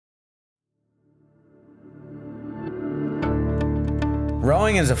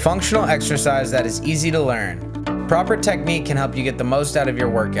Rowing is a functional exercise that is easy to learn. Proper technique can help you get the most out of your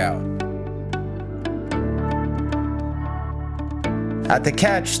workout. At the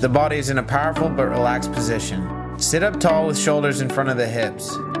catch, the body is in a powerful but relaxed position. Sit up tall with shoulders in front of the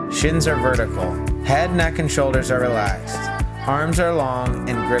hips. Shins are vertical. Head, neck, and shoulders are relaxed. Arms are long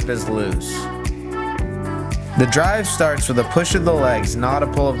and grip is loose. The drive starts with a push of the legs, not a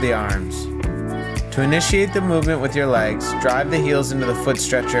pull of the arms. To initiate the movement with your legs, drive the heels into the foot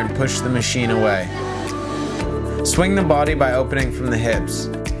stretcher and push the machine away. Swing the body by opening from the hips.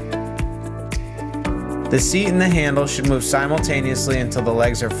 The seat and the handle should move simultaneously until the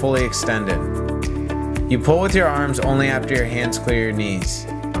legs are fully extended. You pull with your arms only after your hands clear your knees.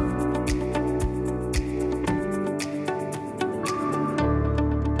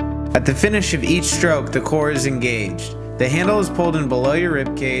 At the finish of each stroke, the core is engaged. The handle is pulled in below your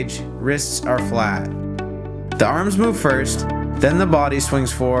rib cage, wrists are flat. The arms move first, then the body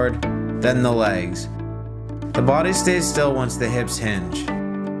swings forward, then the legs. The body stays still once the hips hinge.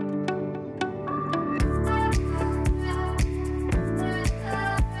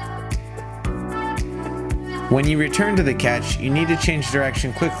 When you return to the catch, you need to change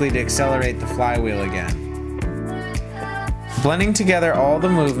direction quickly to accelerate the flywheel again. Blending together all the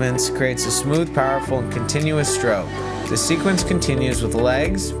movements creates a smooth, powerful, and continuous stroke. The sequence continues with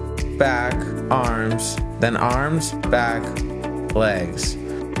legs, back, arms, then arms, back, legs.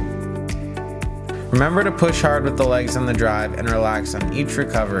 Remember to push hard with the legs on the drive and relax on each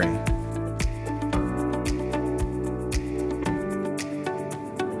recovery.